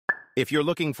If you're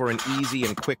looking for an easy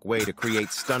and quick way to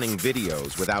create stunning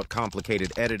videos without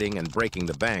complicated editing and breaking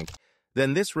the bank,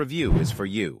 then this review is for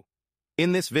you.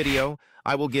 In this video,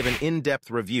 I will give an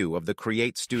in-depth review of the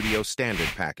CreateStudio Standard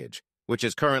package, which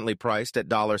is currently priced at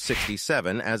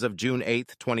 $67 as of June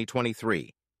 8, 2023.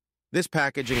 This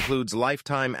package includes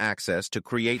lifetime access to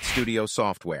CreateStudio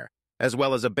software, as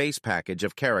well as a base package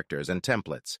of characters and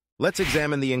templates. Let's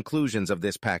examine the inclusions of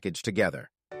this package together.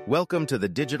 Welcome to the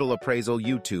Digital Appraisal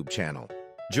YouTube channel.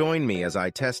 Join me as I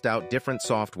test out different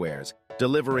softwares,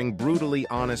 delivering brutally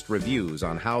honest reviews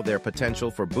on how their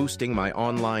potential for boosting my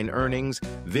online earnings,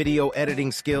 video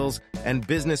editing skills, and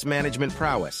business management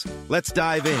prowess. Let's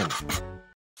dive in.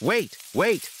 Wait!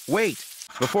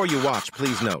 Before you watch,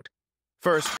 please note.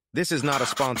 First, this is not a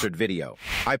sponsored video.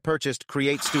 I purchased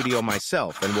CreateStudio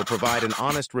myself and will provide an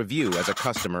honest review as a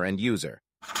customer and user.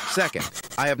 Second,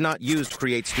 I have not used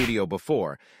CreateStudio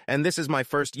before, and this is my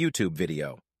first YouTube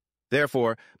video.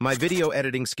 Therefore, my video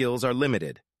editing skills are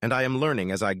limited, and I am learning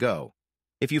as I go.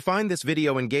 If you find this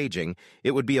video engaging,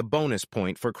 it would be a bonus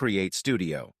point for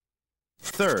CreateStudio.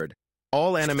 Third,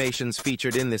 all animations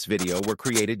featured in this video were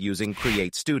created using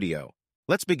CreateStudio.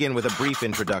 Let's begin with a brief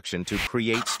introduction to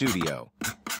CreateStudio.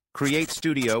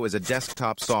 CreateStudio is a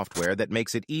desktop software that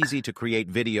makes it easy to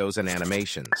create videos and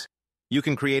animations. You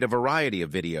can create a variety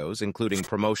of videos, including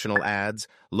promotional ads,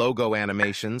 logo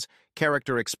animations,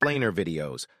 character explainer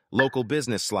videos, local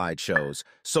business slideshows,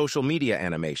 social media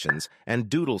animations, and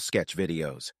doodle sketch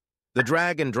videos. The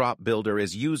drag-and-drop builder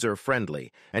is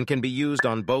user-friendly and can be used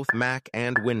on both Mac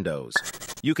and Windows.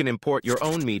 You can import your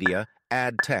own media,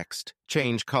 add text,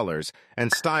 change colors,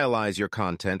 and stylize your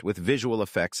content with visual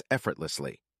effects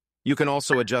effortlessly. You can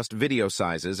also adjust video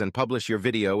sizes and publish your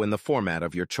video in the format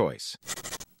of your choice.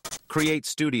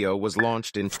 CreateStudio was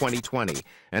launched in 2020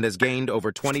 and has gained over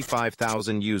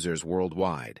 25,000 users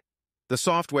worldwide. The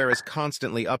software is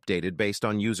constantly updated based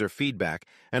on user feedback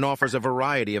and offers a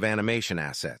variety of animation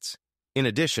assets. In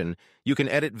addition, you can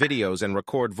edit videos and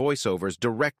record voiceovers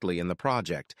directly in the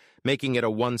project, making it a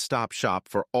one-stop shop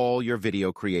for all your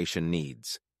video creation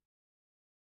needs.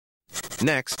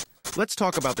 Next, let's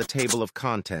talk about the table of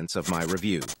contents of my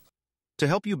review. To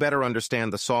help you better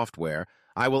understand the software,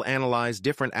 I will analyze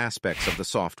different aspects of the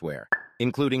software,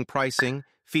 including pricing,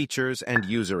 features, and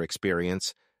user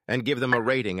experience, and give them a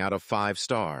rating out of 5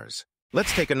 stars.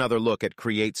 Let's take another look at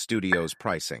CreateStudio's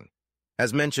pricing.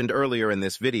 As mentioned earlier in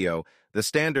this video, the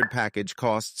standard package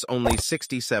costs only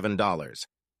 $67,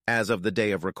 as of the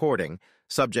day of recording,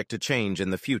 subject to change in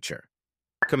the future.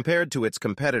 Compared to its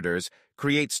competitors,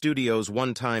 CreateStudio's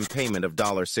one-time payment of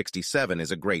 $67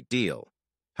 is a great deal.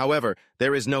 However,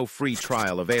 there is no free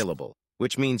trial available,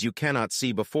 which means you cannot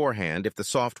see beforehand if the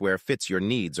software fits your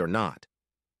needs or not.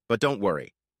 But don't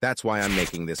worry, that's why I'm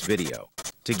making this video,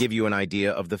 to give you an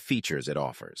idea of the features it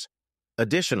offers.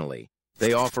 Additionally,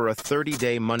 they offer a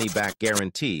 30-day money-back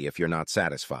guarantee if you're not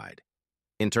satisfied.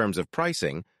 In terms of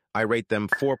pricing, I rate them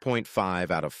 4.5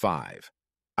 out of 5.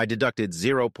 I deducted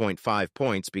 0.5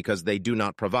 points because they do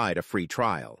not provide a free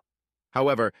trial.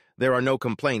 However, there are no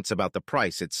complaints about the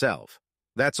price itself.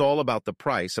 That's all about the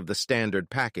price of the standard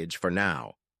package for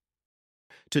now.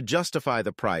 To justify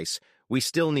the price, we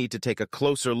still need to take a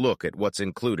closer look at what's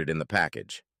included in the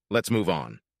package. Let's move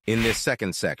on. In this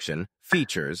second section,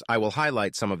 Features, I will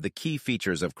highlight some of the key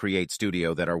features of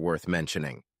CreateStudio that are worth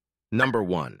mentioning. Number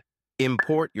 1.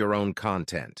 Import your own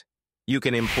content. You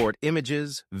can import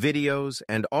images, videos,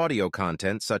 and audio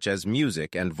content such as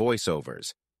music and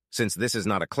voiceovers. Since this is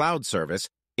not a cloud service,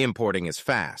 importing is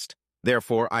fast.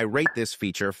 Therefore, I rate this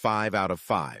feature 5 out of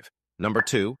 5. Number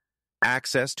 2,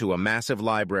 access to a massive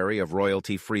library of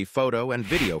royalty-free photo and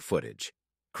video footage.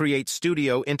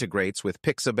 CreateStudio integrates with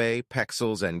Pixabay,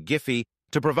 Pexels, and Giphy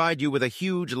to provide you with a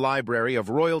huge library of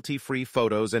royalty-free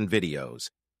photos and videos.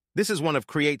 This is one of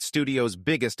CreateStudio's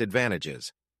biggest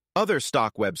advantages. Other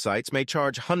stock websites may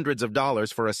charge hundreds of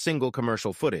dollars for a single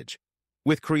commercial footage.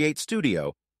 With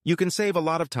CreateStudio, you can save a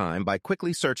lot of time by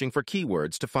quickly searching for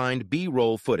keywords to find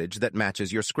B-roll footage that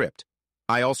matches your script.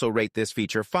 I also rate this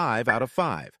feature 5 out of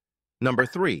 5. Number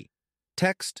 3,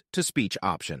 text-to-speech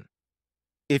option.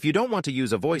 If you don't want to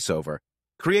use a voiceover,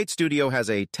 CreateStudio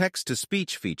has a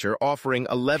text-to-speech feature offering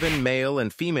 11 male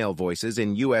and female voices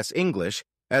in US English,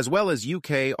 as well as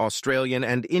UK, Australian,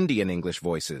 and Indian English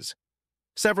voices.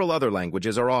 Several other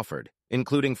languages are offered,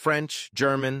 including French,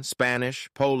 German, Spanish,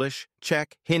 Polish,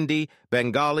 Czech, Hindi,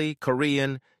 Bengali,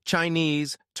 Korean,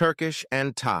 Chinese, Turkish,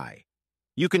 and Thai.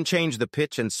 You can change the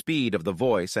pitch and speed of the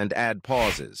voice and add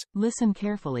pauses. Listen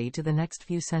carefully to the next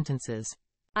few sentences.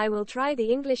 I will try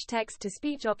the English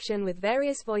text-to-speech option with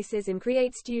various voices in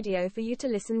CreateStudio for you to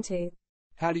listen to.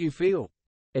 How do you feel?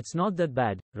 It's not that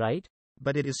bad, right?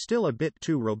 But it is still a bit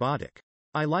too robotic.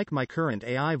 I like my current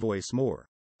AI voice more.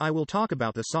 I will talk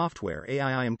about the software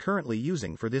AI I am currently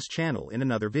using for this channel in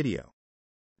another video.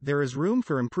 There is room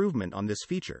for improvement on this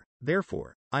feature,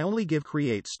 therefore, I only give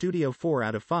CreateStudio 4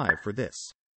 out of 5 for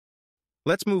this.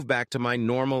 Let's move back to my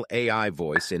normal AI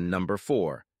voice in number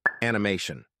 4,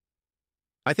 animation.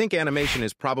 I think animation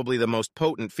is probably the most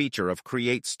potent feature of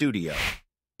CreateStudio.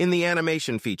 In the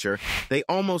animation feature, they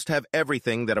almost have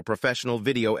everything that a professional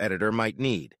video editor might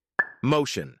need.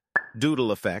 Motion,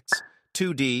 doodle effects,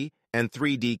 2D and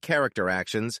 3D character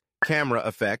actions, camera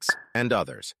effects, and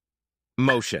others.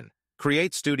 Motion.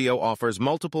 CreateStudio offers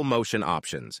multiple motion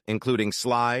options, including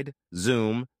slide,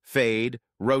 zoom, fade,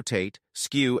 rotate,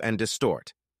 skew, and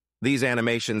distort. These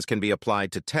animations can be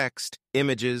applied to text,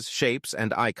 images, shapes,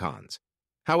 and icons.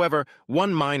 However,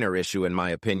 one minor issue in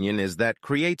my opinion is that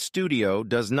CreateStudio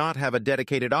does not have a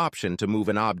dedicated option to move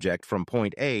an object from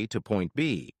point A to point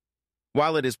B.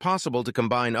 While it is possible to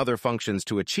combine other functions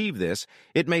to achieve this,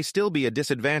 it may still be a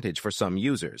disadvantage for some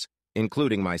users,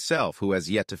 including myself who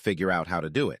has yet to figure out how to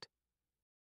do it.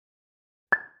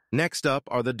 Next up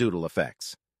are the doodle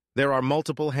effects. There are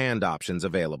multiple hand options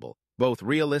available, both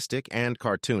realistic and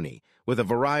cartoony, with a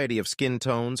variety of skin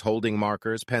tones, holding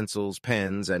markers, pencils,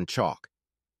 pens, and chalk.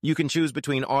 You can choose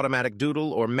between automatic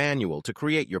doodle or manual to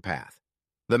create your path.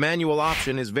 The manual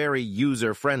option is very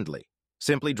user-friendly.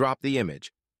 Simply drop the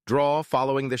image, draw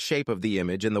following the shape of the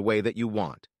image in the way that you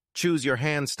want, choose your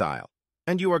hand style,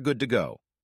 and you are good to go.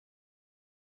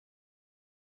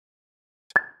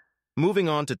 Moving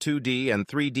on to 2D and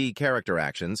 3D character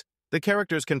actions, the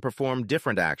characters can perform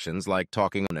different actions like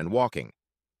talking and walking.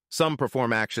 Some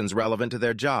perform actions relevant to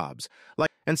their jobs, like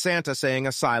and Santa saying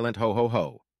a silent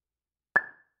ho-ho-ho.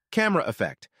 Camera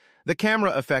effect. The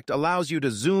camera effect allows you to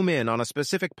zoom in on a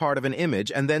specific part of an image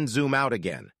and then zoom out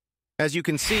again. As you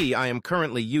can see, I am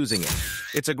currently using it.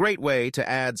 It's a great way to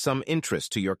add some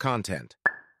interest to your content.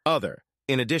 Other.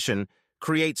 In addition,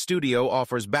 CreateStudio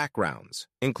offers backgrounds,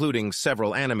 including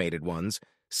several animated ones,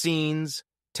 scenes,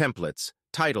 templates,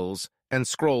 titles, and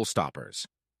scroll stoppers.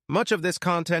 Much of this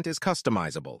content is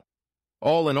customizable.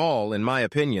 All in all, in my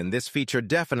opinion, this feature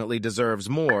definitely deserves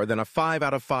more than a 5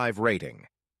 out of 5 rating.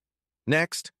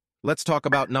 Next, let's talk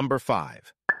about number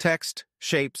 5, text,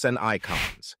 shapes, and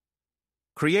icons.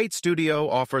 CreateStudio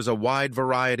offers a wide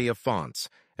variety of fonts,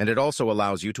 and it also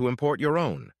allows you to import your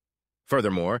own.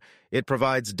 Furthermore, it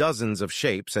provides dozens of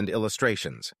shapes and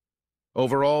illustrations.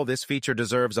 Overall, this feature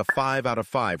deserves a 5 out of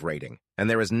 5 rating, and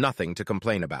there is nothing to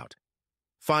complain about.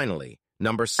 Finally,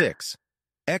 number 6.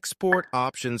 Export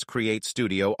Options.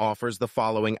 CreateStudio offers the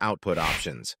following output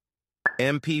options: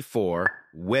 MP4,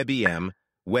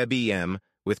 WebEM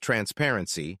with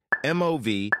transparency,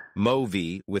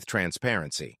 MOV with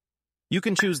transparency. You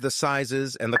can choose the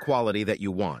sizes and the quality that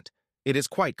you want. It is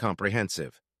quite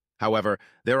comprehensive. However,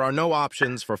 there are no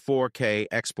options for 4K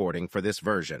exporting for this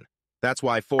version. That's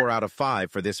why 4 out of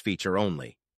 5 for this feature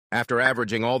only. After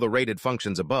averaging all the rated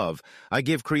functions above, I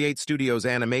give CreateStudio's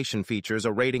animation features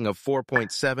a rating of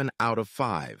 4.7 out of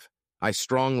 5. I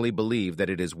strongly believe that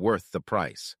it is worth the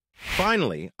price.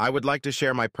 Finally, I would like to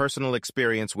share my personal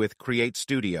experience with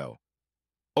CreateStudio.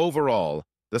 Overall,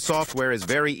 the software is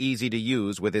very easy to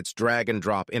use with its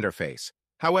drag-and-drop interface.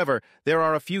 However, there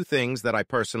are a few things that I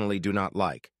personally do not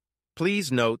like.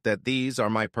 Please note that these are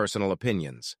my personal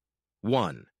opinions.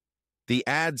 1. The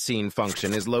add scene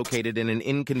function is located in an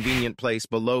inconvenient place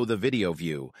below the video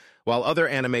view, while other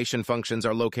animation functions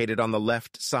are located on the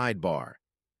left sidebar.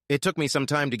 It took me some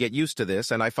time to get used to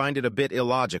this, and I find it a bit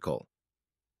illogical.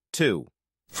 2.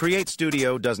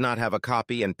 CreateStudio does not have a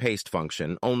copy and paste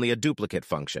function, only a duplicate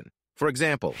function. For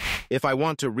example, if I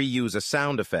want to reuse a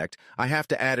sound effect, I have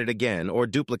to add it again or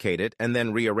duplicate it and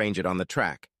then rearrange it on the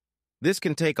track. This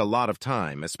can take a lot of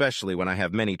time, especially when I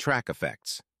have many track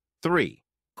effects. 3.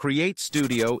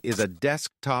 CreateStudio is a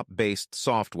desktop-based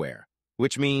software,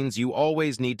 which means you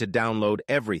always need to download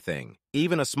everything,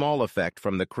 even a small effect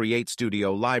from the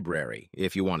CreateStudio library,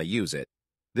 if you want to use it.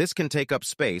 This can take up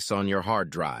space on your hard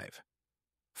drive.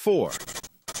 4.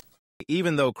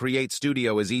 Even though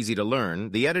CreateStudio is easy to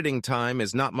learn, the editing time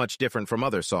is not much different from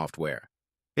other software.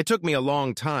 It took me a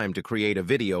long time to create a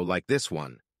video like this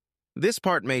one. This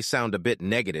part may sound a bit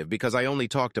negative because I only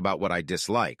talked about what I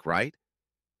dislike, right?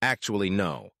 Actually,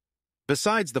 no.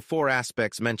 Besides the 4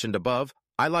 aspects mentioned above,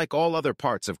 I like all other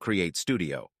parts of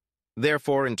CreateStudio.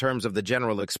 Therefore, in terms of the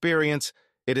general experience,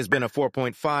 it has been a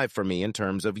 4.5 for me in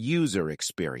terms of user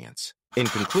experience. In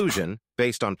conclusion,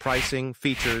 based on pricing,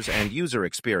 features, and user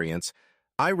experience,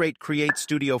 I rate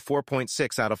CreateStudio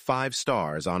 4.6 out of 5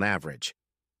 stars on average.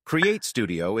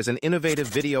 CreateStudio is an innovative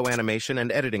video animation and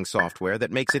editing software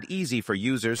that makes it easy for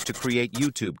users to create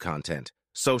YouTube content,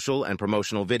 social and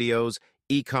promotional videos,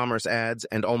 e-commerce ads,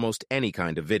 and almost any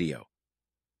kind of video.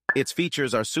 Its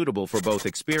features are suitable for both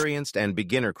experienced and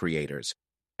beginner creators,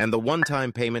 and the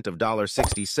one-time payment of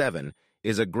 $67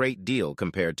 is a great deal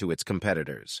compared to its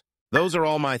competitors. Those are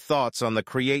all my thoughts on the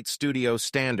CreateStudio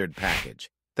Standard package.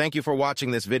 Thank you for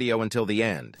watching this video until the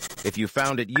end. If you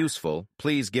found it useful,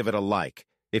 please give it a like.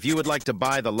 If you would like to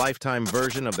buy the lifetime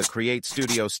version of the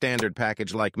CreateStudio Standard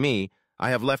package like me, I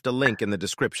have left a link in the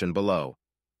description below.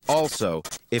 Also,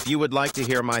 if you would like to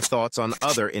hear my thoughts on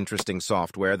other interesting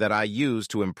software that I use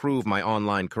to improve my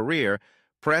online career,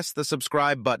 press the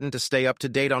subscribe button to stay up to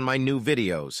date on my new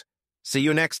videos. See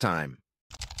you next time.